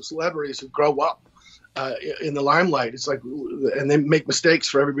massive celebrities who grow up in the limelight. It's like, and they make mistakes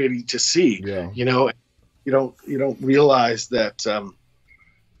for everybody to see. Yeah. You don't realize that.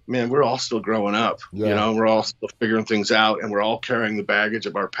 Man, we're all still growing up. Yeah. We're all still figuring things out, and we're all carrying the baggage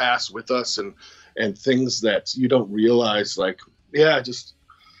of our past with us, and things that you don't realize. Like, I just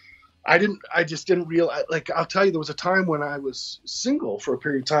didn't realize. Like, I'll tell you, there was a time when I was single for a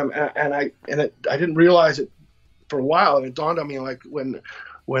period of time, and I didn't realize it for a while, and it dawned on me, like when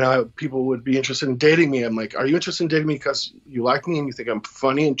people would be interested in dating me, I'm like, are you interested in dating me because you like me and you think I'm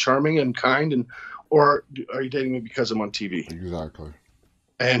funny and charming and kind, or are you dating me because I'm on TV? Exactly.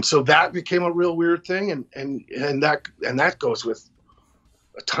 And so that became a real weird thing, and that goes with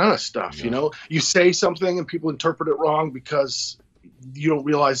a ton of stuff. Yeah. You say something and people interpret it wrong because you don't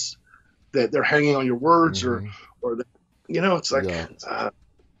realize that they're hanging on your words, or it's like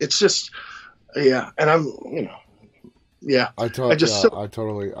it's just and I'm I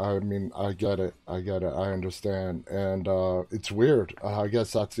mean, I get it. I understand. And it's weird. I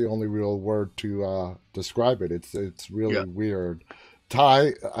guess that's the only real word to describe it. It's really weird.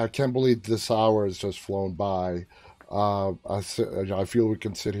 Ty, I can't believe this hour has just flown by. I feel we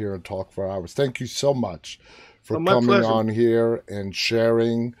can sit here and talk for hours. Thank you so much for coming pleasure. On here and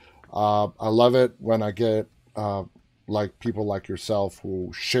sharing. I love it when I get like people like yourself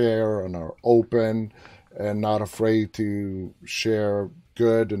who share and are open and not afraid to share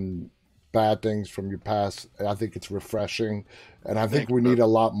good and bad things from your past. I think it's refreshing, and I think we need a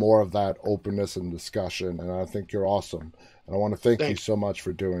lot more of that openness and discussion, and I think you're awesome. And I want to thank you so much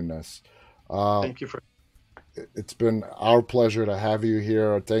for doing this. Thank you for. It's been our pleasure to have you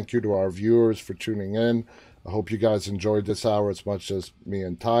here. Thank you to our viewers for tuning in. I hope you guys enjoyed this hour as much as me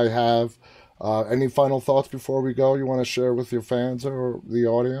and Ty have. Any final thoughts before we go you want to share with your fans or the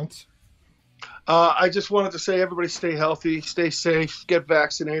audience? I just wanted to say, everybody stay healthy, stay safe, get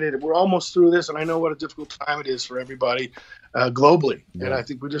vaccinated. We're almost through this, and I know what a difficult time it is for everybody globally. Yeah. And I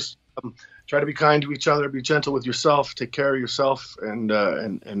think we just try to be kind to each other, be gentle with yourself, take care of yourself, and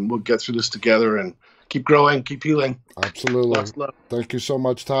we'll get through this together and keep growing, keep healing. Absolutely. Lots of love. Thank you so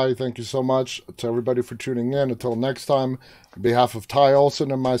much, Ty. Thank you so much to everybody for tuning in. Until next time, on behalf of Ty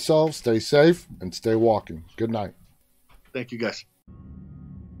Olsson and myself, stay safe and stay walking. Good night. Thank you, guys.